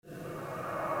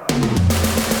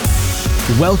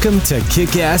Welcome to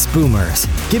Kick-Ass Boomers,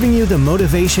 giving you the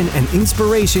motivation and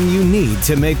inspiration you need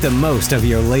to make the most of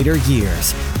your later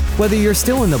years. Whether you're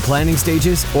still in the planning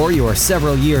stages or you're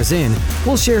several years in,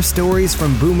 we'll share stories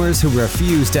from boomers who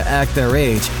refuse to act their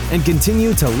age and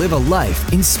continue to live a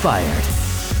life inspired.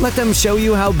 Let them show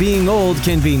you how being old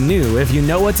can be new if you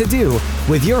know what to do,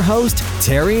 with your host,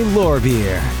 Terry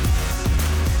Lorbeer.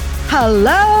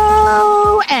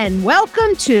 Hello and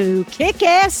welcome to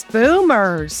Kick-Ass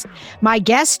Boomers. My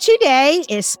guest today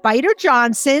is Spider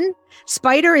Johnson.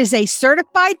 Spider is a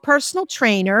certified personal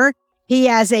trainer. He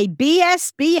has a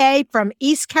BSBA from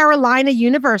East Carolina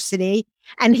University,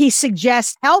 and he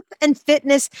suggests health and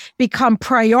fitness become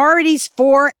priorities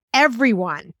for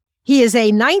everyone. He is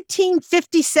a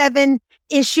 1957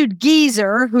 issued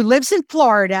geezer who lives in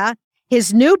Florida.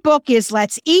 His new book is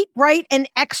Let's Eat Right and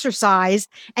Exercise,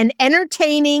 an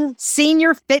entertaining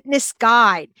senior fitness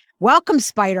guide. Welcome,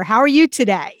 Spider. How are you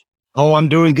today? Oh, I'm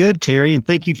doing good, Terry, and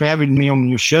thank you for having me on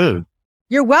your show.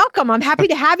 You're welcome. I'm happy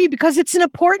to have you because it's an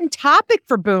important topic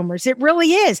for boomers. It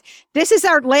really is. This is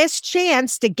our last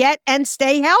chance to get and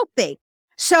stay healthy.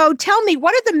 So tell me,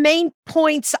 what are the main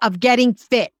points of getting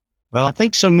fit? Well, I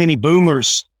think so many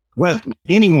boomers,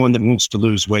 anyone that wants to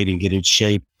lose weight and get in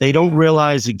shape, they don't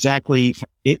realize exactly,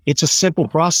 it's a simple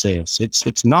process.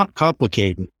 It's not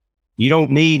complicated. You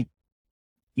don't need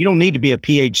to be a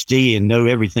PhD and know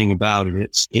everything about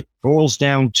it. It boils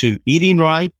down to eating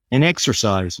right and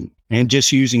exercising and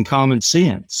just using common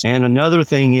sense. And another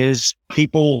thing is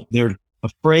they're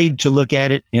afraid to look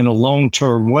at it in a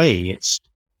long-term way.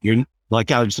 You're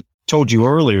like I told you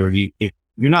earlier,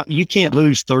 you can't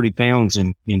lose 30 pounds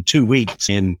in 2 weeks.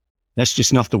 And that's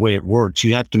just not the way it works.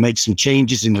 You have to make some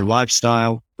changes in your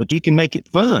lifestyle, but you can make it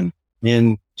fun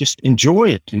and just enjoy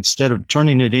it instead of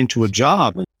turning it into a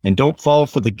job. And don't fall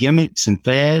for the gimmicks and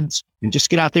fads and just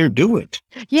get out there and do it.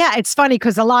 Yeah, it's funny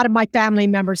because a lot of my family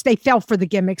members, they fell for the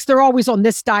gimmicks. They're always on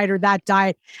this diet or that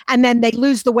diet. And then they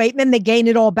lose the weight and then they gain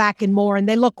it all back and more and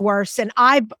they look worse. And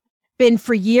I've been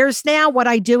for years now, what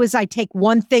I do is I take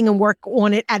one thing and work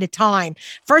on it at a time.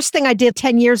 First thing I did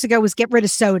 10 years ago was get rid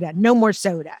of soda. No more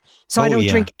soda. So I don't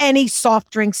drink any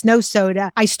soft drinks, no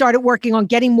soda. I started working on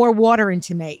getting more water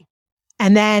into me.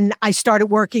 And then I started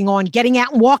working on getting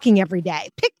out and walking every day.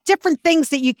 Pick different things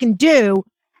that you can do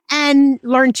and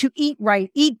learn to eat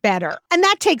right, eat better. And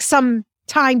that takes some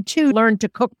time to learn to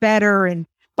cook better and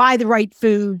buy the right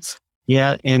foods.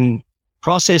 Yeah. And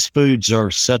processed foods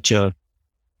are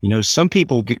some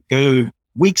people go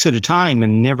weeks at a time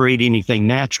and never eat anything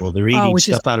natural. They're eating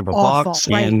stuff out of a box.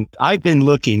 Right. And I've been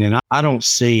looking and I don't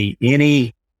see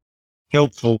anything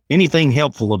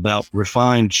helpful about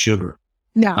refined sugar.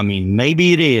 No. I mean,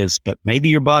 maybe it is, but maybe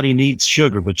your body needs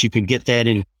sugar, but you can get that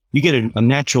you get a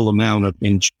natural amount of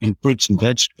in fruits and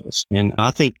vegetables. And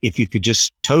I think if you could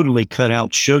just totally cut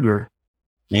out sugar,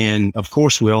 and of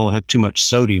course we all have too much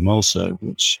sodium also,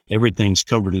 which everything's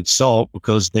covered in salt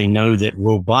because they know that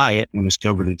we'll buy it when it's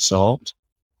covered in salt.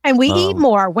 And we eat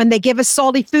more. When they give us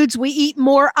salty foods, we eat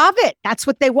more of it. That's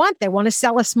what they want. They want to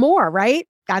sell us more, right?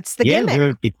 That's the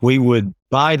gimmick. If we would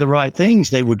buy the right things,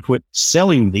 they would quit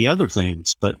selling the other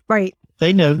things. But right.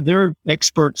 They know they're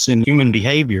experts in human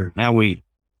behavior, how we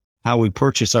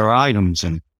purchase our items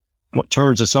and what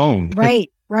turns us on.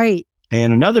 Right, right.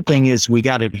 And another thing is you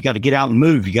got to get out and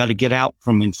move. You got to get out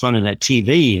from in front of that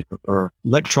TV or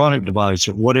electronic device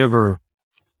or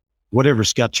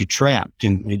whatever's got you trapped.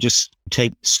 And you just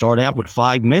start out with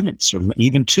 5 minutes or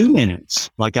even 2 minutes.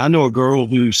 Like I know a girl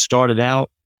who started out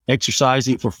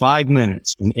exercising for 5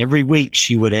 minutes, and every week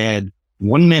she would add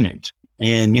 1 minute.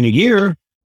 And in a year,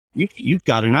 you've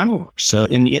got an hour. So,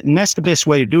 and that's the best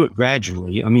way to do it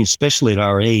gradually. I mean, especially at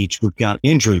our age, we've got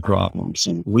injury problems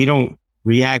and we don't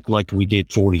react like we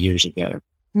did 40 years ago.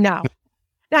 No.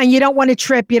 Now, you don't want to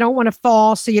trip. You don't want to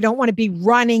fall. So you don't want to be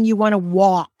running. You want to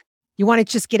walk. You want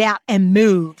to just get out and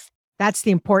move. That's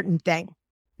the important thing.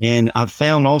 And I've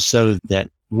found also that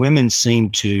women seem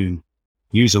to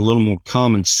use a little more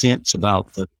common sense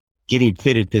about the getting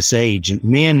fit at this age. And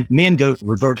men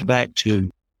revert back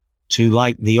to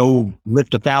like the old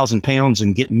lift 1,000 pounds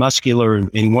and get muscular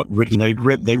and what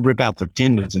they rip out their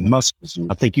tendons and muscles.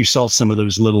 I think you saw some of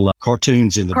those little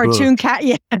cartoons in the cartoon book, cat,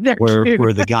 yeah,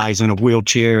 where the guy's in a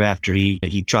wheelchair after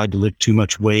he tried to lift too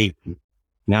much weight.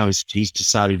 Now he's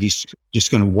decided he's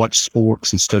just going to watch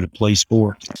sports instead of play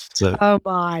sports. So, oh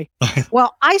my!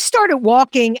 Well, I started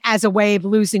walking as a way of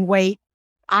losing weight,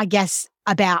 I guess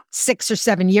about 6 or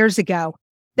 7 years ago.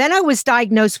 Then I was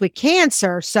diagnosed with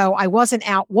cancer, so I wasn't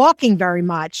out walking very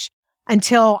much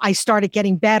until I started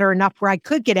getting better enough where I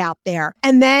could get out there.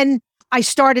 And then I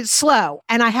started slow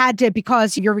and I had to,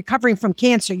 because you're recovering from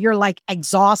cancer, you're like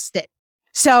exhausted.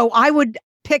 So I would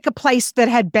pick a place that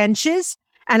had benches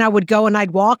and I would go and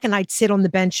I'd walk and I'd sit on the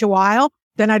bench a while.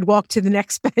 Then I'd walk to the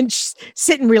next bench,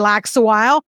 sit and relax a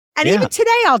while. And even today,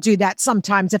 I'll do that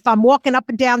sometimes. If I'm walking up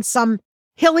and down some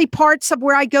hilly parts of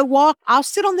where I go walk, I'll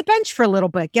sit on the bench for a little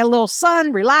bit, get a little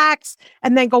sun, relax,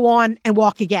 and then go on and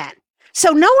walk again.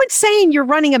 So no one's saying you're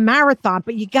running a marathon,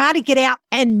 but you got to get out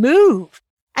and move.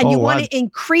 And you want to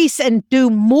increase and do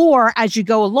more as you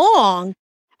go along.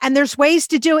 And there's ways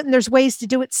to do it and there's ways to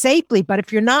do it safely. But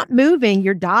if you're not moving,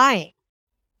 you're dying.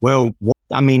 Well,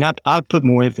 I mean, I put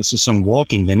more emphasis on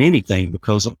walking than anything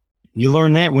because you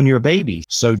learn that when you're a baby.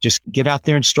 So just get out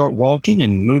there and start walking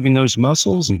and moving those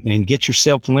muscles and get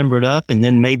yourself limbered up. And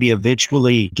then maybe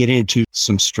eventually get into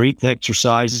some strength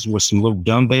exercises with some little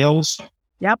dumbbells.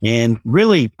 Yep. And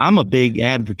really, I'm a big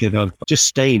advocate of just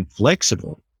staying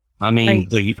flexible. I mean,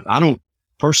 I don't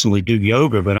personally do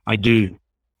yoga, but I do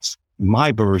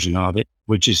my version of it,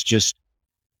 which is just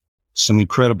some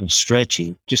incredible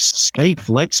stretching. Just stay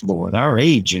flexible at our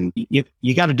age. And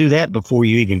you got to do that before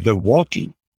you even go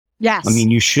walking. Yes. I mean,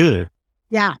 you should.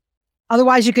 Yeah.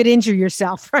 Otherwise you could injure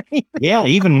yourself, right? Yeah.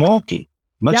 Even walking,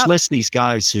 much less these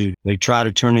guys who they try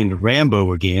to turn into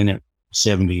Rambo again at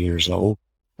 70 years old.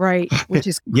 Right. Which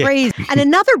is crazy. And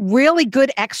another really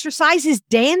good exercise is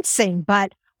dancing,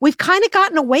 but we've kind of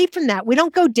gotten away from that. We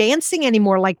don't go dancing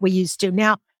anymore like we used to.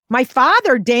 Now, my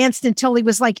father danced until he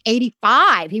was like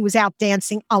 85. He was out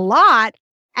dancing a lot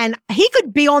and he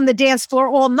could be on the dance floor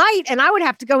all night and I would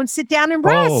have to go and sit down and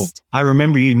rest. I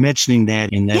remember you mentioning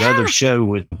that in that other show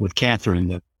with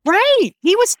Catherine. Right.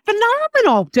 He was a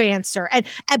phenomenal dancer.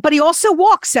 But he also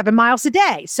walked 7 miles a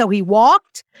day. So he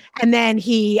walked and then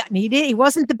he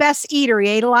wasn't the best eater. He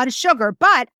ate a lot of sugar,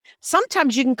 but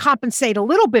sometimes you can compensate a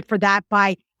little bit for that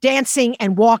by dancing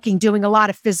and walking, doing a lot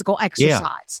of physical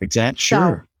exercise. Yeah, exactly.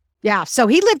 Sure. So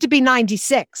he lived to be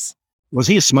 96. Was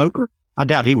he a smoker? I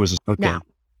doubt he was. Okay. No.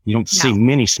 You don't see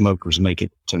many smokers make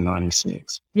it to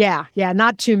 96. Yeah.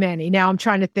 Not too many. Now I'm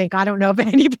trying to think. I don't know of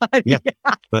anybody. Yeah.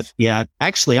 But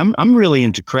actually I'm really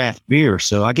into craft beer.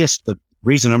 So I guess the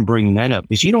reason I'm bringing that up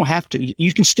is you don't have to,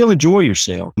 you can still enjoy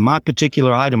yourself. My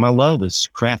particular item I love is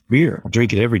craft beer. I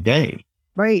drink it every day.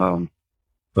 Right.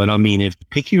 But I mean, if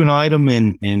pick you an item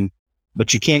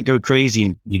but you can't go crazy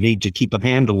and you need to keep a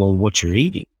handle on what you're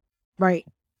eating. Right.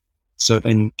 So,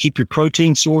 and keep your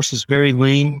protein sources very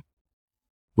lean,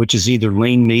 which is either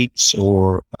lean meats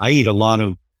or I eat a lot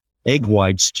of egg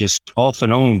whites just off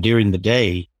and on during the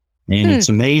day. And it's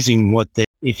amazing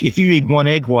if you eat one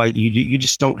egg white, you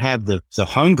just don't have the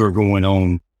hunger going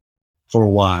on for a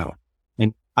while.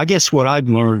 And I guess what I've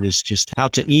learned is just how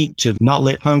to eat to not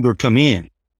let hunger come in.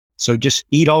 So just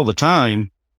eat all the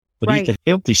time, but eat the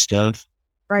healthy stuff.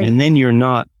 Right. And then you're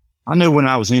not, I know when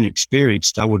I was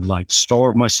inexperienced, I would like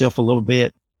starve myself a little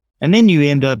bit. And then you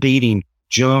end up eating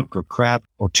junk or crap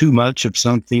or too much of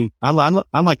something. I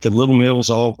like the little meals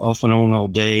off and on all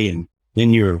day. And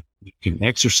then you can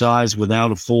exercise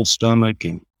without a full stomach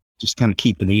and just kind of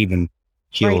keep it even.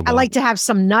 Right. I like to have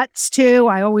some nuts too.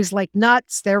 I always like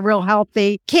nuts. They're real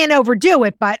healthy. Can't overdo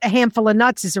it, but a handful of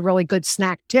nuts is a really good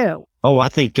snack too. Oh, I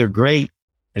think they're great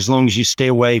as long as you stay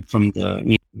away from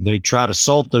they try to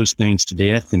salt those things to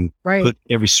death and put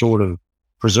every sort of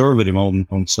preservative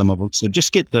on some of them. So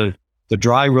just get the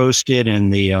dry roasted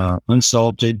and the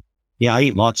unsalted. Yeah, I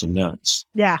eat lots of nuts.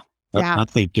 Yeah. I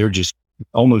think they're just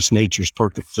almost nature's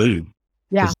perfect food.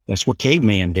 Yeah. That's what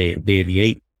caveman did. He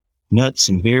ate nuts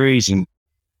and berries and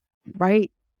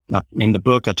in the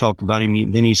book, I talk about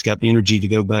him. Then he's got the energy to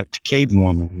go back to cave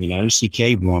woman, see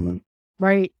cave woman.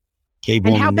 Right. Cave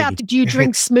and woman. how about, do you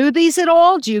drink smoothies at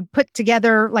all? Do you put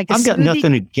together like a smoothie? I've got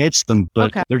nothing against them,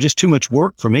 but they're just too much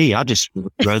work for me. I just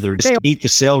would rather just eat the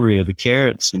celery or the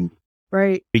carrots and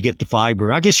you get the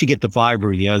fiber. I guess you get the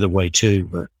fiber the other way too.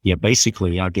 But yeah,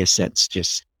 basically, I guess that's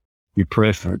just your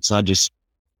preference. I'd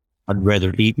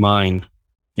rather eat mine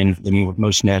in the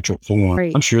most natural form.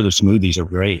 Right. I'm sure the smoothies are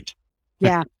great.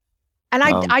 Yeah. And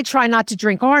I try not to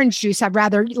drink orange juice. I'd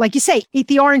rather, like you say, eat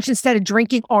the orange instead of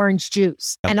drinking orange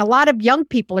juice. And a lot of young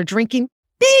people are drinking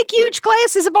big, huge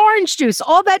glasses of orange juice.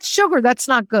 All that sugar, that's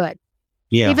not good.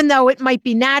 Yeah. Even though it might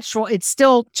be natural, it's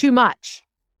still too much.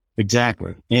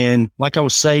 Exactly. And like I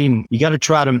was saying, you got to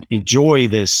try to enjoy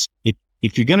this.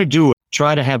 If you're going to do it,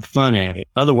 try to have fun at it.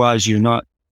 Otherwise,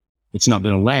 it's not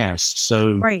going to last.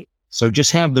 So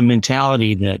just have the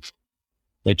mentality that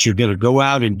you're going to go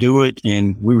out and do it.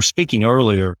 And we were speaking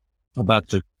earlier about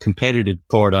the competitive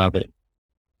part of it.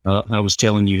 I was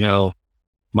telling you how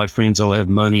my friends all have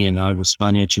money and I was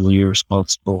financially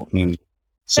irresponsible. And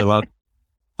so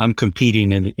I'm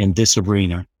competing in this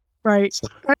arena. Right.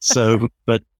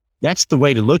 But that's the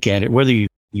way to look at it. Whether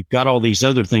you've got all these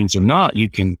other things or not, you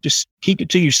can just keep it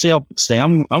to yourself. Say,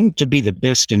 I'm to be the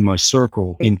best in my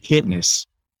circle in fitness.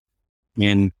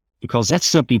 And because that's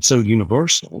something so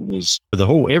universal, is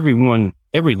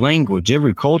every language,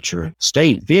 every culture,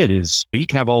 staying fit is, you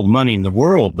can have all the money in the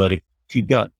world, but if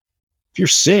you're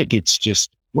sick, it's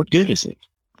just, what good is it?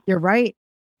 You're right.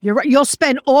 You're right. You'll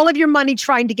spend all of your money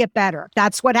trying to get better.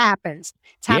 That's what happens.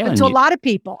 It's happened to a lot of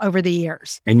people over the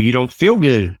years. And you don't feel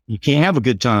good. You can't have a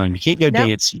good time. You can't go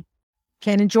dancing.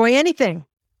 Can't enjoy anything.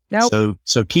 Nope.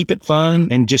 So keep it fun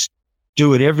and just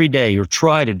do it every day, or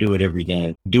try to do it every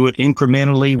day. Do it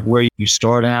incrementally, where you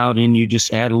start out and you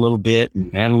just add a little bit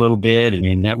and add a little bit.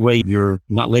 And that way you're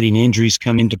not letting injuries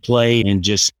come into play, and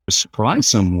just surprise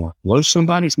someone, blow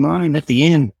somebody's mind at the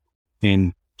end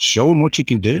and show them what you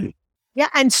can do. Yeah.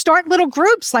 And start little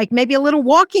groups, like maybe a little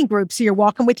walking group. So you're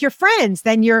walking with your friends,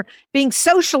 then you're being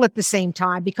social at the same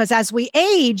time, because as we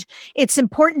age, it's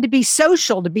important to be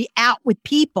social, to be out with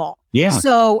people. Yeah.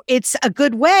 So it's a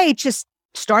good way. Just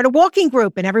start a walking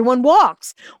group and everyone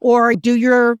walks, or do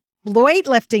your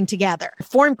weightlifting together.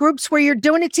 Form groups where you're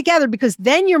doing it together, because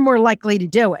then you're more likely to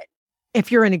do it if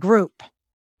you're in a group.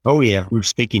 Oh, yeah. We were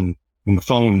speaking on the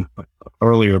phone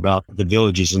earlier about the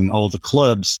villages and all the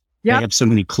clubs. Yep. They have so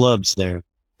many clubs there.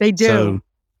 They do.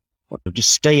 So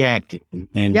just stay active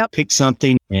and pick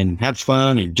something and have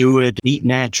fun and do it. Eat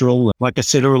natural. Like I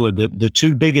said earlier, the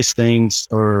two biggest things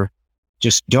are,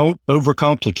 just don't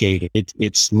overcomplicate it.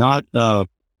 It's not a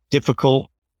difficult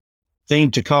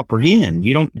thing to comprehend.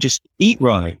 You don't just eat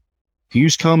right.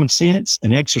 Use common sense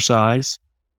and exercise,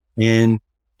 and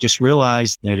just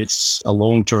realize that it's a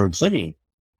long-term thing.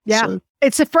 Yeah. So,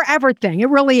 it's a forever thing. It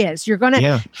really is. You're going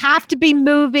to have to be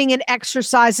moving and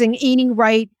exercising, eating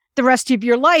right the rest of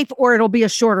your life, or it'll be a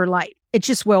shorter life. It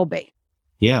just will be.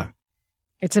 Yeah.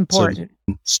 It's important.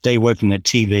 So stay away from that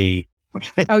TV.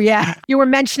 Oh, yeah. You were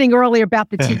mentioning earlier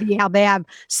about the TV, how they have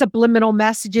subliminal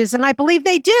messages, and I believe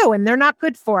they do, and they're not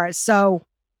good for us. So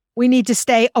we need to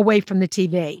stay away from the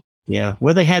TV. Yeah.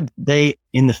 Well, in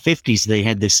the 50s, they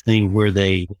had this thing where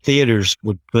theaters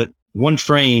would put one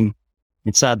frame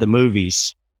inside the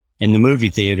movies in the movie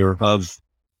theater of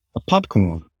a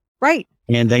popcorn. Right.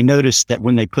 And they noticed that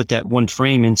when they put that one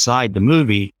frame inside the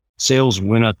movie, sales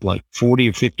went up like 40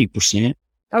 or 50%.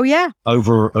 Oh, yeah.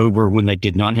 Over when they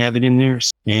did not have it in there.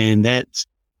 And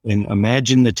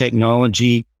imagine the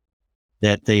technology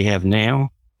that they have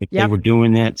now, if they were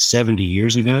doing that 70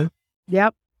 years ago.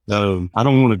 Yep. So I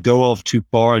don't want to go off too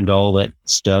far into all that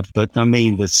stuff, but I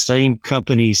mean, the same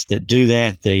companies that do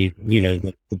that, the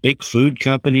big food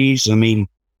companies, I mean,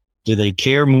 do they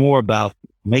care more about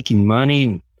making money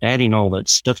and adding all that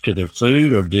stuff to their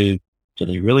food, or do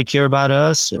they really care about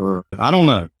us? Or I don't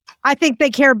know. I think they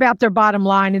care about their bottom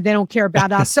line and they don't care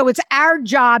about us. So it's our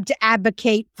job to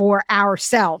advocate for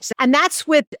ourselves. And that's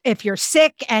if you're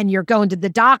sick and you're going to the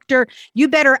doctor, you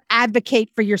better advocate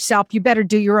for yourself. You better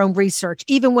do your own research,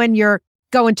 even when you're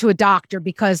going to a doctor,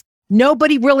 because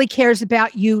nobody really cares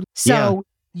about you. So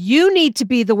you need to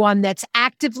be the one that's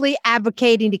actively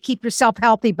advocating to keep yourself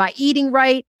healthy by eating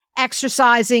right,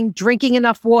 exercising, drinking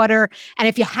enough water. And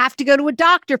if you have to go to a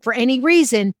doctor for any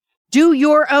reason, do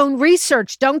your own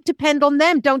research. Don't depend on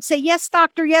them. Don't say, yes,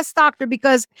 doctor,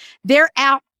 because they're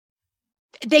out.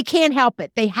 They can't help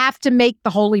it. They have to make the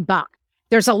holy buck.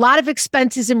 There's a lot of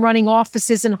expenses in running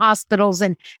offices and hospitals,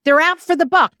 and they're out for the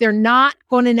buck. They're not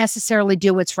going to necessarily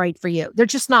do what's right for you. They're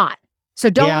just not. So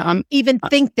don't even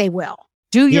think they will.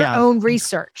 Do your own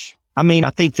research. I mean,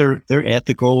 I think they're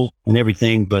ethical and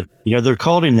everything, but they're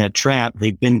caught in that trap.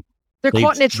 They're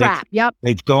caught in a trap. Yep.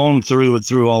 They've gone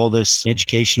through all this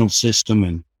educational system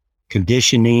and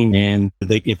conditioning. And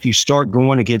if you start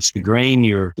going against the grain,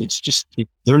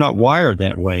 they're not wired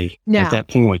that way at that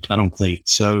point, I don't think.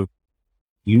 So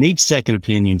you need second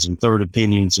opinions and third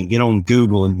opinions, and get on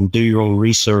Google and do your own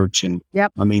research. And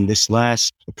I mean, this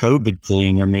last COVID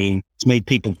thing, I mean, it's made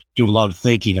people do a lot of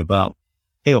thinking about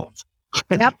health.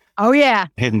 Yep. Oh, yeah.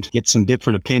 And get some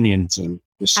different opinions. And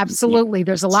absolutely.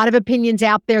 There's a lot of opinions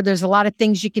out there. There's a lot of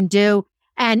things you can do.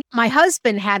 And my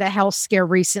husband had a health scare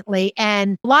recently,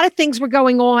 and a lot of things were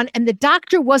going on, and the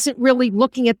doctor wasn't really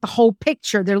looking at the whole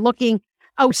picture. They're looking,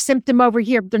 symptom over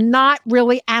here. They're not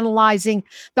really analyzing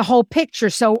the whole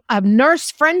picture. So a nurse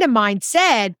friend of mine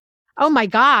said, oh my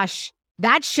gosh,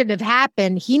 that shouldn't have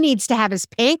happened. He needs to have his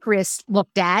pancreas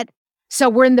looked at. So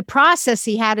we're in the process.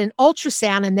 He had an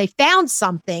ultrasound and they found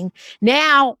something.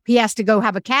 Now he has to go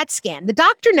have a CAT scan. The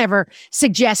doctor never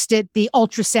suggested the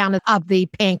ultrasound of the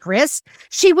pancreas.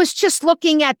 She was just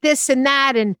looking at this and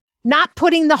that and not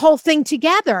putting the whole thing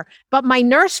together. But my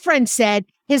nurse friend said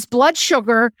his blood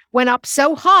sugar went up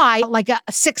so high, like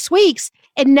 6 weeks,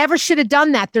 it never should have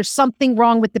done that. There's something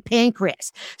wrong with the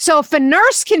pancreas. So if a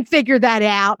nurse can figure that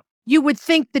out, you would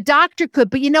think the doctor could.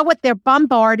 But you know what? They're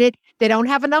bombarded. They don't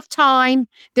have enough time.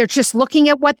 They're just looking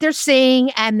at what they're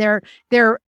seeing, and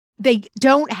they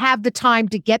don't have the time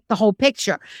to get the whole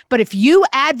picture. But if you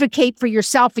advocate for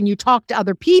yourself and you talk to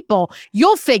other people,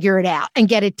 you'll figure it out and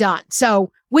get it done.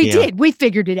 So we did. We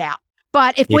figured it out.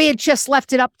 But if we had just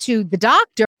left it up to the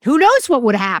doctor, who knows what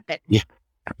would happen? Yeah.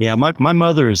 Yeah. My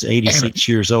mother is 86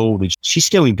 years old and she's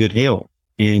still in good health.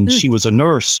 And she was a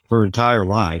nurse her entire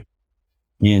life.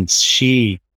 And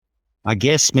I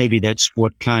guess maybe that's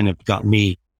what kind of got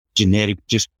me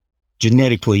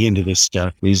genetically into this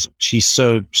stuff. Is she's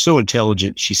so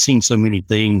intelligent. She's seen so many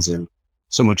things and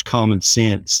so much common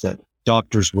sense that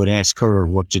doctors would ask her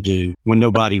what to do when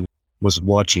nobody was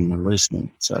watching or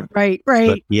listening. So right.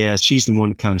 But yeah, she's the one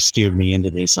that kind of steered me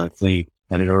into this, I think,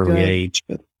 at an early age.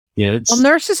 But yeah,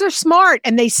 nurses are smart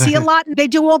and they see a lot and they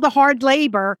do all the hard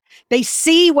labor. They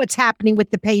see what's happening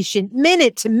with the patient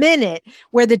minute to minute,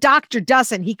 where the doctor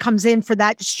doesn't. He comes in for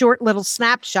that short little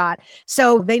snapshot.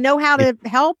 So they know how to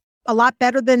help a lot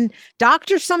better than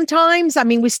doctors sometimes. I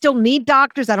mean, we still need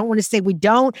doctors. I don't want to say we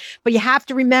don't, but you have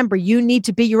to remember, you need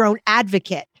to be your own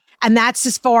advocate. And that's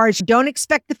as far as you don't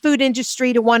expect the food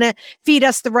industry to want to feed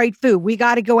us the right food. We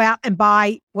got to go out and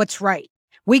buy what's right.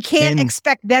 We can't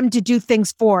expect them to do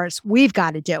things for us. We've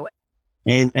got to do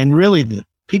it. And really, the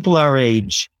people our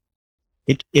age,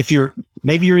 if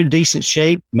maybe you're in decent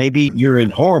shape, maybe you're in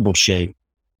horrible shape,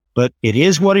 but it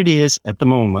is what it is at the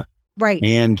moment. Right.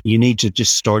 And you need to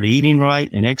just start eating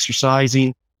right and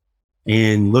exercising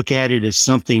and look at it as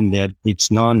something that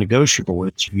it's non-negotiable.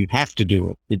 You have to do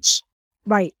it. It's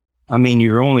right. I mean,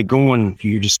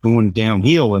 you're just going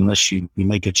downhill unless you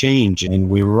make a change. And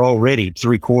we were already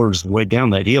 3/4 of the way down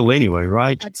that hill anyway,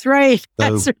 right? That's right.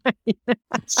 That's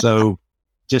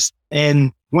right.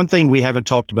 And one thing we haven't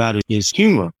talked about is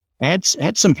humor.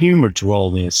 Add some humor to all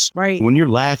this. Right. When you're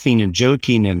laughing and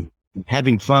joking and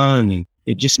having fun, and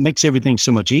it just makes everything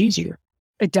so much easier.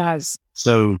 It does.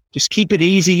 So just keep it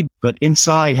easy, but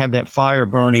inside have that fire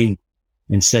burning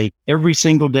and say every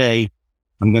single day,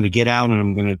 I'm going to get out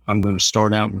and I'm going to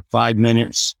start out in 5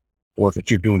 minutes, or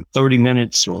if you're doing 30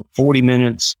 minutes or 40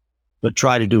 minutes, but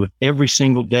try to do it every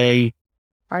single day.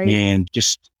 Right. And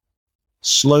just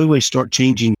slowly start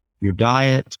changing your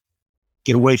diet,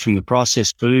 get away from the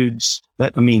processed foods.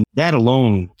 That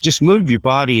alone, just move your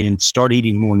body and start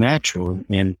eating more natural,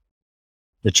 and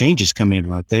the changes come in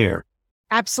right there.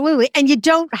 Absolutely. And you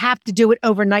don't have to do it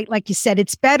overnight. Like you said,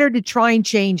 it's better to try and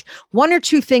change 1 or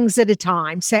 2 things at a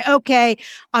time. Say, okay,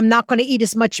 I'm not going to eat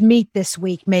as much meat this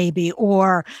week, maybe,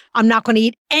 or I'm not going to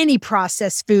eat any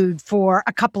processed food for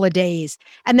a couple of days.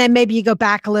 And then maybe you go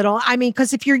back a little. I mean,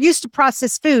 because if you're used to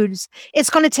processed foods, it's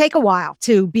going to take a while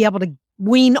to be able to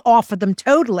wean off of them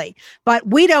totally. But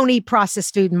we don't eat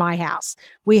processed food in my house.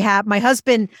 My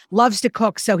husband loves to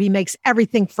cook, so he makes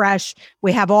everything fresh.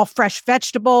 We have all fresh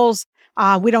vegetables.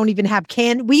 We don't even have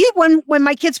canned. When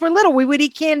my kids were little, we would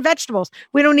eat canned vegetables.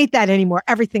 We don't eat that anymore.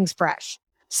 Everything's fresh.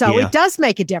 So It does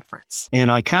make a difference. And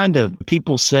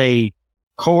people say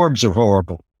carbs are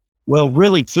horrible. Well,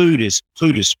 really food is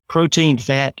protein,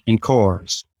 fat, and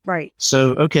carbs. Right.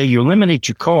 So, okay, you eliminate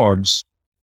your carbs.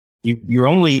 You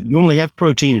only have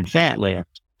protein and fat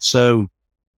left. So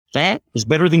fat is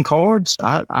better than carbs.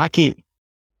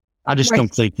 I just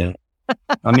don't think that.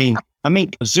 I mean,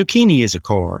 zucchini is a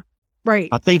carb. Right.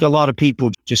 I think a lot of people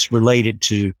just relate it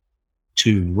to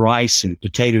rice and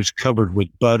potatoes covered with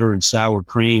butter and sour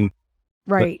cream.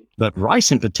 Right. But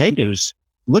rice and potatoes,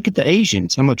 look at the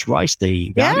Asians, how much rice they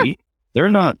eat. Yeah.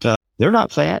 They're not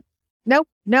fat.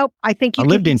 Nope. I think I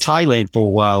lived in Thailand for a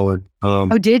while.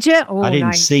 And, did you? Oh, I didn't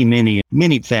nice. see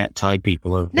many fat Thai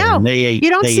people over there. No, you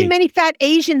don't see many fat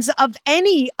Asians of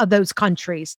any of those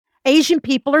countries. Asian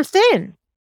people are thin.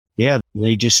 Yeah,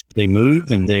 they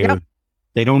move and they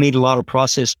don't eat a lot of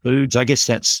processed foods. I guess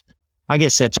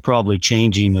that's probably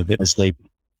changing a bit as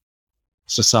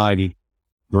society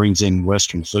brings in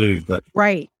Western food. But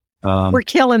right. We're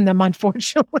killing them,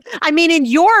 unfortunately. I mean, in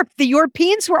Europe, the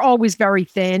Europeans were always very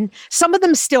thin. Some of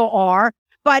them still are,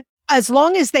 but as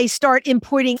long as they start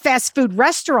importing fast food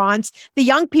restaurants, the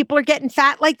young people are getting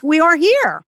fat like we are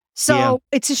here. So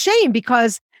It's a shame,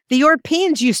 because the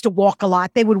Europeans used to walk a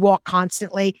lot. They would walk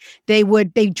constantly. They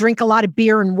drink a lot of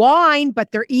beer and wine,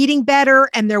 but they're eating better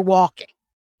and they're walking.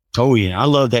 Oh yeah. I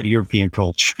love that European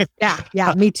culture.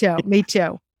 Yeah. Me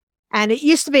too. And it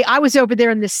used to be, I was over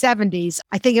there in the 70s.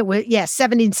 I think it was,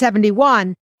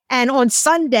 1771. And on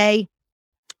Sunday,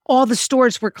 all the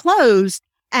stores were closed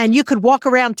and you could walk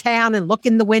around town and look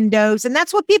in the windows. And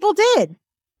that's what people did.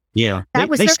 Yeah. That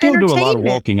was they their still do a lot of entertainment.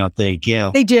 walking, I think.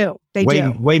 Yeah. They do. They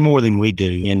do. Way more than we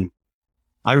do. And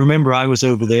I remember I was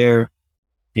over there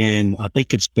in, I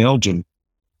think it's Belgium,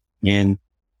 and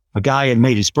a guy had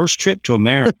made his first trip to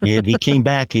America, and he came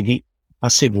back and I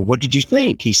said, well, what did you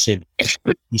think? He said,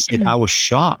 I was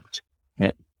shocked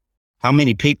at how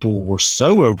many people were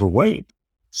so overweight.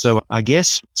 So I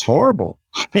guess it's horrible.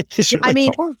 It's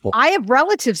really horrible. I have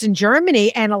relatives in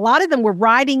Germany, and a lot of them were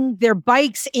riding their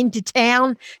bikes into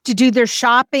town to do their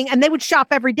shopping, and they would shop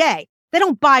every day. They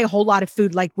don't buy a whole lot of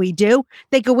food like we do.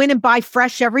 They go in and buy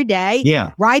fresh every day,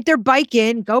 ride their bike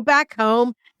in, go back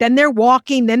home, then they're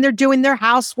walking, then they're doing their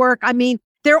housework. I mean,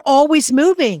 they're always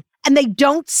moving, and they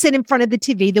don't sit in front of the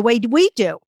TV the way we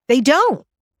do. They don't.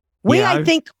 We, I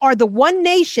think, are the one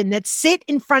nation that sit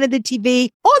in front of the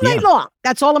TV all night long.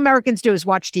 That's all Americans do is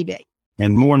watch TV.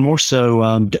 And more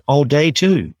so all day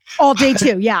too. All day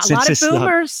too, yeah. A lot of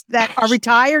boomers that are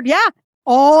retired,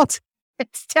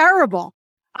 it's terrible.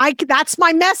 That's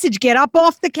my message. Get up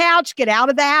off the couch, get out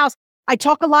of the house. I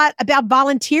talk a lot about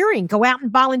volunteering. Go out and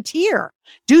volunteer.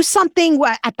 Do something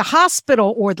at the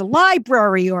hospital or the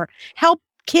library, or help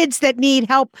kids that need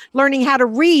help learning how to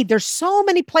read. There's so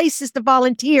many places to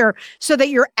volunteer so that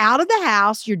you're out of the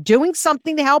house, you're doing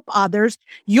something to help others,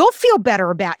 you'll feel better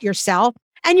about yourself,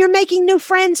 and you're making new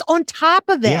friends on top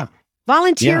of it. Yeah.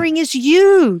 Volunteering is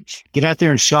huge. Get out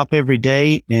there and shop every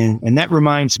day. And that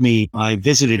reminds me, I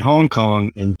visited Hong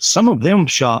Kong, and some of them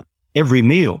shop every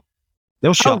meal.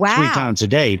 They'll shop 3 times a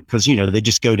day because, they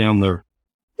just go down their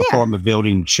apartment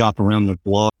building and shop around the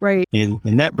block. Right. And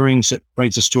that brings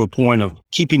us to a point of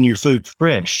keeping your food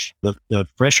fresh. The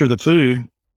fresher the food,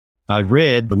 I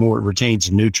read, the more it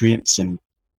retains nutrients and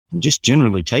just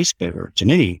generally tastes better to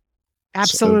me.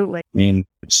 Absolutely. So, and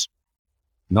it's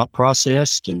not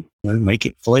processed, and make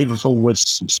it flavorful with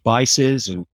some spices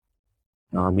and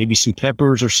maybe some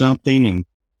peppers or something, and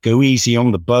go easy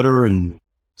on the butter and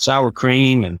sour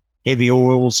cream and heavy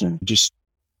oils, and just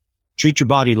treat your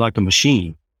body like a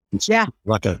machine. It's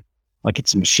like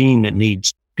it's a machine that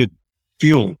needs good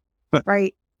fuel.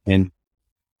 Right. And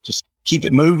just keep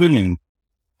it moving, and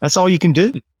that's all you can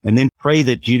do. And then pray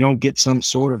that you don't get some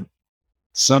sort of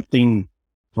something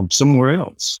from somewhere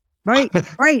else. Right.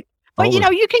 But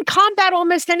you can combat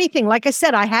almost anything. Like I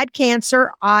said, I had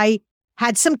cancer. I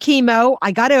had some chemo.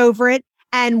 I got over it.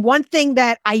 And one thing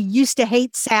that I used to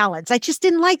hate, salads. I just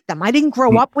didn't like them. I didn't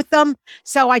grow up with them.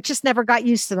 So I just never got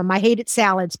used to them. I hated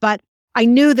salads, but I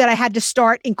knew that I had to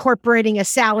start incorporating a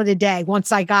salad a day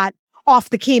once I got off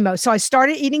the chemo. So I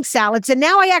started eating salads, and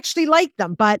now I actually like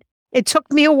them, but it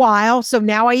took me a while. So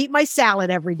now I eat my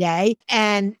salad every day,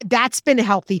 and that's been a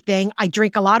healthy thing. I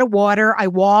drink a lot of water. I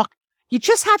walk. You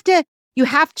just have to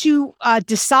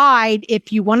decide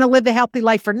if you want to live a healthy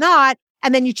life or not.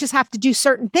 And then you just have to do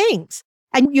certain things,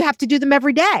 and you have to do them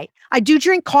every day. I do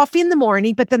drink coffee in the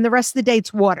morning, but then the rest of the day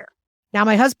it's water. Now,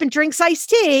 my husband drinks iced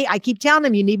tea. I keep telling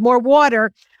him you need more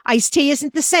water. Iced tea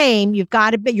isn't the same. You've got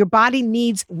to, your body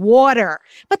needs water,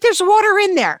 but there's water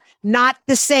in there. Not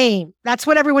the same. That's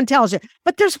what everyone tells you,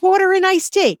 but there's water in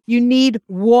iced tea. You need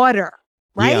water,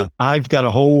 right? Yeah. I've got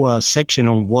a whole section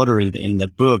on water in the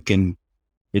book, and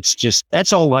it's just,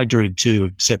 that's all I drink too,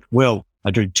 except,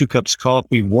 I drink 2 cups of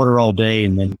coffee, water all day,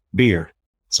 and then beer.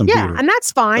 Beer. And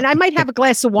that's fine. I might have a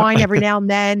glass of wine every now and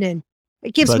then, and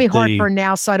it gives me heartburn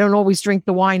now, so I don't always drink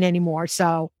the wine anymore.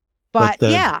 So, but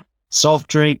soft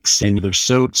drinks, and there's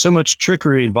so much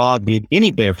trickery involved in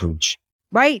any beverage.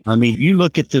 Right. I mean, you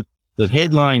look at the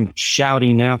headline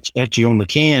shouting out at you on the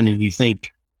can, and you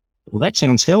think, well, that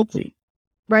sounds healthy.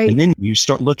 Right. And then you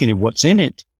start looking at what's in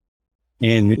it,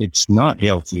 and it's not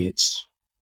healthy. It's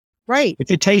right. If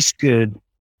it tastes good,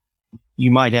 you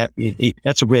might have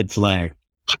that's a red flag.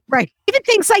 Right. Even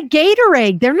things like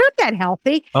Gatorade, they're not that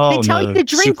healthy. They tell you to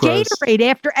drink Gatorade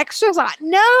after exercise.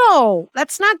 No,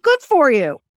 that's not good for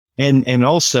you. And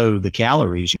also the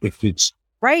calories. If it's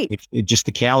right, if it just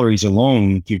the calories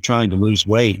alone, if you're trying to lose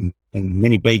weight, and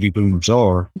many baby boomers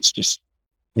are, it's just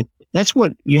that's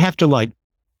what you have to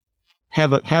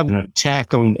have an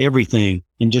attack on everything,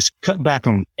 and just cut back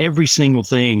on every single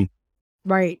thing.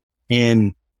 Right.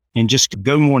 And just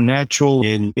go more natural,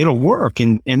 and it'll work.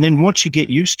 And then once you get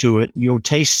used to it, you'll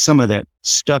taste some of that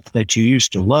stuff that you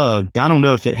used to love. I don't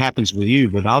know if it happens with you,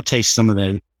 but I'll taste some of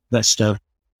that stuff,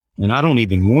 and I don't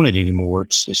even want it anymore.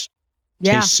 It's just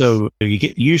tastes so you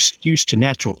get used to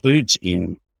natural foods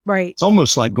again. Right. It's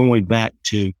almost like going back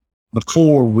to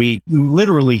before we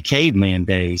literally caveman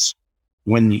days,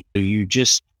 when you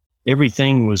just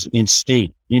everything was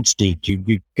instinct.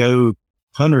 You go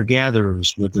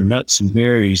hunter-gatherers with their nuts and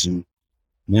berries. And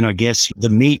then I guess the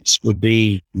meats would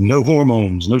be no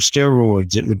hormones, no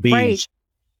steroids. It would be Right.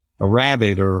 a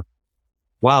rabbit or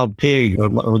wild pig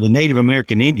or the Native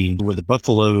American Indian with the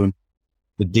buffalo and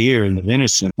the deer and the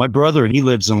venison. My brother, he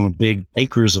lives on big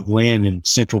acres of land in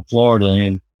Central Florida,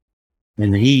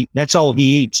 and that's all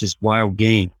he eats is wild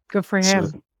game. Good for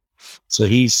him. So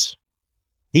he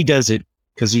does it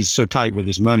because he's so tight with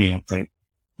his money, I think.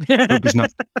 Hope he's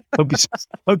not,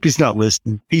 hope he's not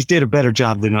listening. He's did a better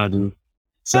job than I do.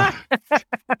 So,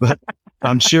 but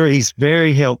I'm sure he's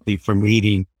very healthy from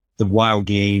eating the wild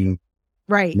game,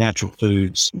 Right. natural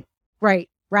foods. Right.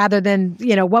 Rather than,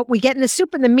 what we get in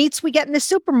the meats we get in the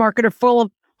supermarket are full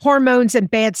of hormones and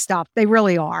bad stuff. They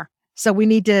really are. So we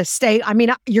need to stay. I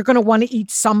mean, you're going to want to eat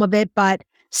some of it, but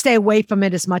stay away from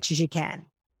it as much as you can.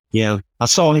 Yeah. I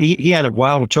saw he had a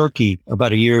wild turkey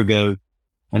about a year ago,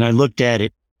 and I looked at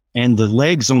it, and the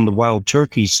legs on the wild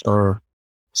turkeys are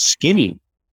skinny.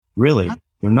 Really.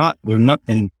 They're not,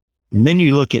 and then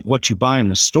you look at what you buy in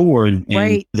the store and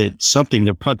Right. that something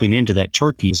they're pumping into that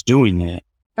turkey is doing that.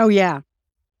 Oh, yeah.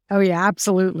 Oh, yeah.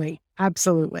 Absolutely.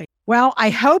 Absolutely. Well, I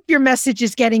hope your message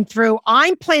is getting through.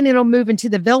 I'm planning on moving to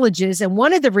the villages. And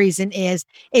one of the reasons is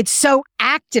it's so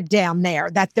active down there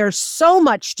that there's so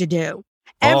much to do.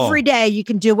 Every day you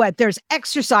can do what? There's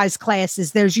exercise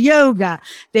classes, there's yoga,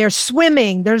 there's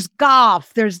swimming, there's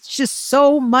golf. There's just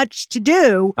so much to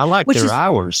do. I like their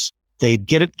hours. They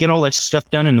get all that stuff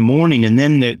done in the morning, and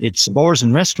then it's bars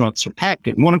and restaurants are packed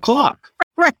at 1:00.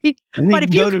 Right. And But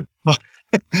if you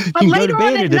But later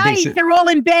on at night, they're all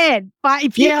in bed. But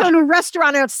if you go to a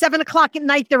restaurant at 7:00 at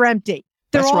night, they're empty.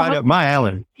 That's right up my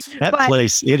alley. That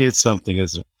place, it is something,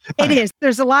 isn't it? It is.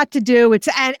 There's a lot to do.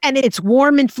 And it's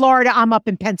warm in Florida. I'm up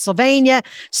in Pennsylvania.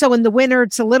 So in the winter,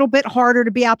 it's a little bit harder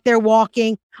to be out there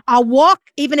walking. I'll walk,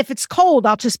 even if it's cold,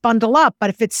 I'll just bundle up. But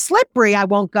if it's slippery, I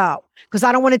won't go because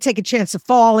I don't want to take a chance of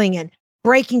falling and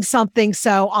breaking something.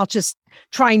 So I'll just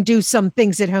try and do some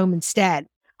things at home instead.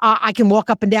 I can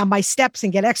walk up and down my steps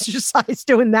and get exercise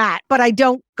doing that, but I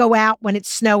don't go out when it's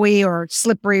snowy or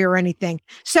slippery or anything.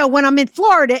 So when I'm in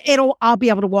Florida, I'll be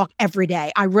able to walk every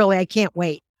day. I can't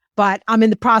wait, but I'm in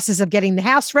the process of getting the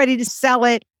house ready to sell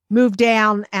it, move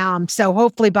down. So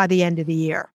hopefully by the end of the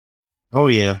year. Oh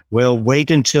yeah. Well,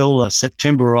 wait until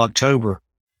September or October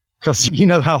because you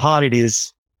know how hot it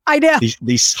is. I know.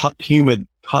 These hot, humid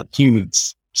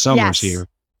summers here.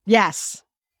 Yes.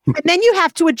 And then you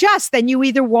have to adjust. Then you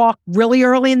either walk really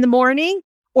early in the morning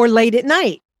or late at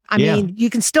night. I mean, you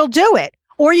can still do it.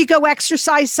 Or you go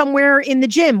exercise somewhere in the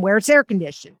gym where it's air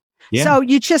conditioned. Yeah. So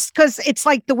you just, because it's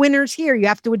like the winter's here, you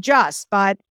have to adjust.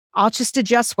 But I'll just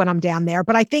adjust when I'm down there.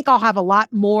 But I think I'll have a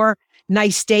lot more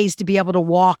nice days to be able to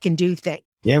walk and do things.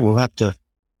 Yeah, we'll have to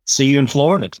see you in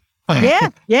Florida.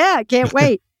 Yeah, I can't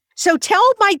wait. So tell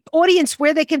my audience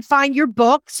where they can find your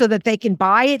book so that they can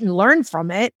buy it and learn from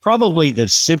it. Probably the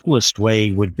simplest way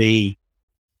would be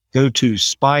go to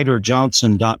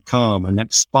SpyderJohnson.com, and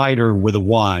that's Spider with a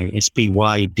Y,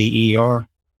 SPYDER.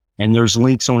 And there's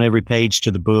links on every page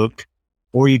to the book.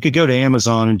 Or you could go to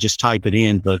Amazon and just type it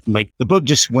in. But the book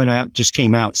just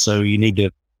came out. So you need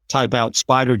to type out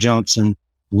Spyder Johnson,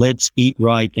 Let's Eat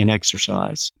Right and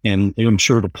Exercise. And I'm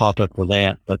sure it'll pop up with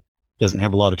that, but doesn't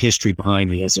have a lot of history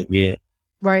behind it as of yet.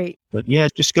 Right. But yeah,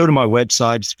 just go to my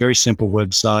website. It's a very simple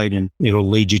website, and it'll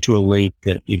lead you to a link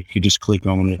that you just click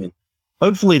on it. And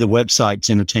hopefully the website's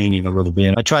entertaining a little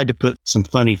bit. I tried to put some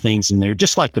funny things in there,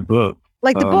 just like the book.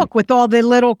 Like the book with all the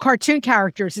little cartoon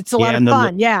characters. It's a lot of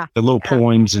fun. The little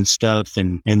poems and stuff.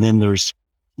 And then there's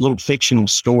little fictional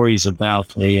stories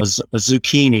about a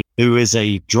zucchini who is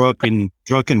a drunken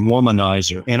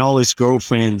womanizer, and all his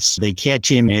girlfriends, they catch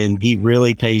him and he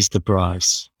really pays the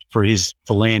price for his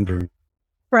philandering.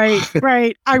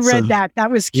 Right. I read that. That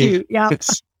was cute. Yeah.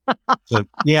 So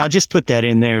I just put that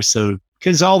in there. So,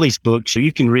 because all these books,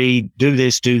 you can read, do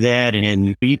this, do that,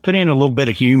 and you put in a little bit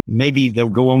of humor, maybe they'll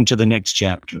go on to the next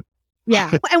chapter.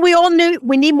 Yeah. And we all knew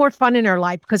we need more fun in our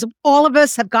life because all of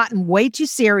us have gotten way too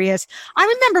serious. I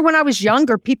remember when I was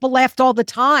younger, people laughed all the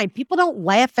time. People don't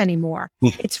laugh anymore.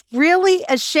 It's really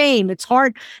a shame. It's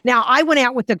hard. Now, I went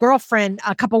out with a girlfriend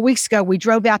a couple of weeks ago. We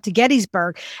drove out to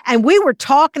Gettysburg and we were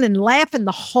talking and laughing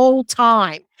the whole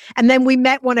time. And then we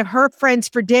met one of her friends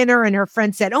for dinner, and her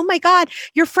friend said, "Oh my God,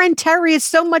 your friend Terry is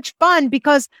so much fun."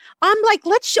 Because I'm like,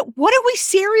 what are we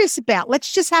serious about?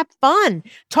 Let's just have fun.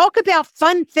 Talk about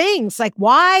fun things. Like,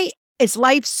 why is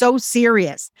life so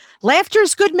serious? Laughter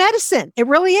is good medicine. It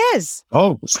really is.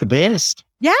 Oh, it's the best.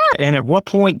 Yeah. And at what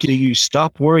point do you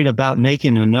stop worrying about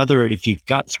making another, if you've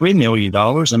got $3 million?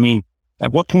 I mean,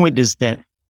 at what point does that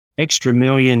extra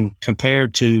million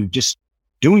compared to just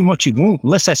doing what you want,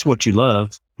 unless that's what you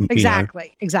love.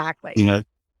 Exactly. You know,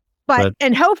 But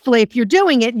and hopefully if you're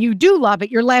doing it and you do love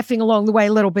it, you're laughing along the way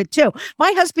a little bit too.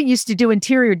 My husband used to do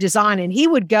interior design and he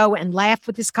would go and laugh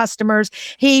with his customers.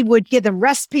 He would give them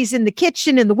recipes in the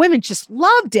kitchen and the women just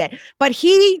loved it. But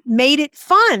he made it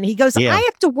fun. He goes, I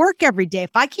have to work every day.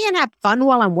 If I can't have fun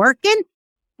while I'm working,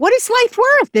 what is life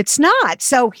worth? It's not.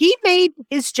 So he made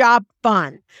his job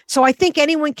fun. So I think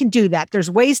anyone can do that. There's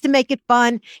ways to make it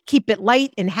fun, keep it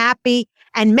light and happy.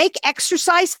 And make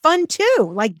exercise fun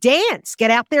too, like dance,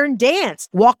 get out there and dance,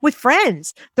 walk with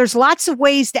friends. There's lots of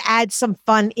ways to add some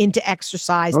fun into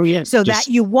exercise so that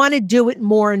you want to do it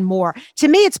more and more. To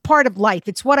me, it's part of life.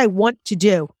 It's what I want to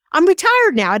do. I'm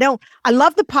retired now. I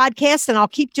love the podcast and I'll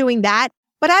keep doing that,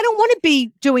 but I don't want to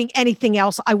be doing anything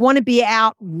else. I want to be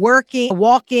out working,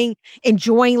 walking,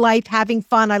 enjoying life, having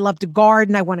fun. I love to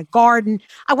garden. I want to garden.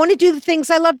 I want to do the things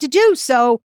I love to do.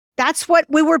 So that's what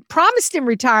we were promised in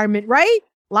retirement, right?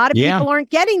 A lot of people aren't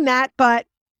getting that, but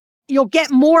you'll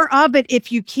get more of it if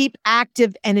you keep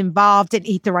active and involved and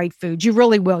eat the right food. You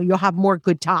really will. You'll have more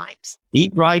good times.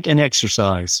 Eat right and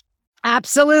exercise.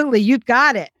 Absolutely. You've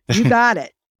got it. You got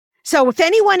it. So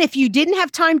if you didn't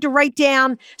have time to write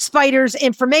down Spider's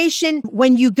information,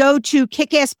 when you go to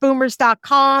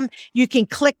kickassboomers.com, you can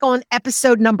click on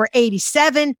episode number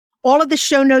 87. All of the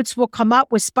show notes will come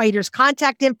up with Spider's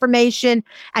contact information.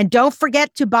 And don't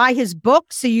forget to buy his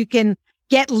book so you can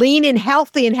get lean and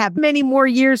healthy and have many more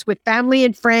years with family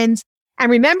and friends. And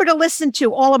remember to listen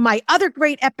to all of my other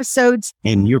great episodes.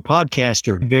 And your podcasts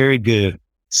are very good.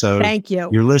 So thank you.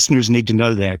 Your listeners need to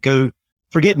know that.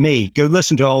 Forget me. Go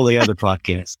listen to all the other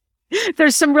podcasts.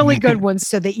 There's some really good ones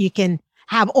so that you can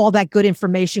have all that good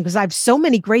information because I have so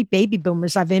many great baby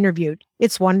boomers I've interviewed.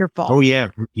 It's wonderful. Oh, yeah.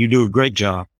 You do a great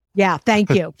job. Yeah, thank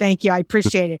you. Thank you. I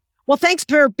appreciate it. Well, thanks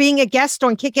for being a guest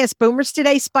on Kick-Ass Boomers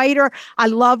today, Spider. I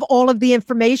love all of the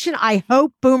information. I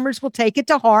hope boomers will take it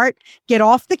to heart, get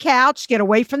off the couch, get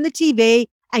away from the TV,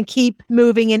 and keep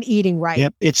moving and eating right.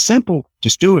 Yep, it's simple.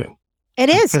 Just do it. It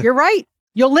is. You're right.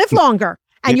 You'll live longer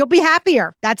and you'll be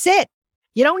happier. That's it.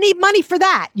 You don't need money for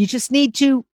that. You just need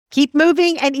to keep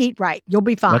moving and eat right. You'll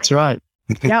be fine. That's right.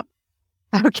 Yep.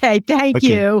 Okay. Thank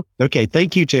you. Okay.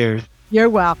 Thank you, Terry. You're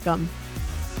welcome.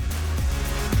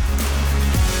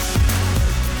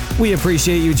 We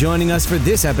appreciate you joining us for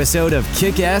this episode of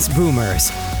Kick-Ass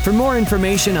Boomers. For more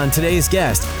information on today's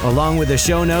guest, along with the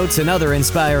show notes and other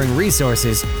inspiring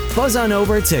resources, buzz on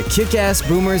over to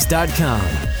kickassboomers.com.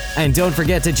 And don't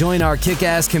forget to join our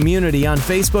Kick-Ass community on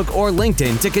Facebook or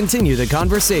LinkedIn to continue the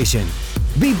conversation.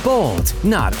 Be bold,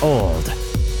 not old.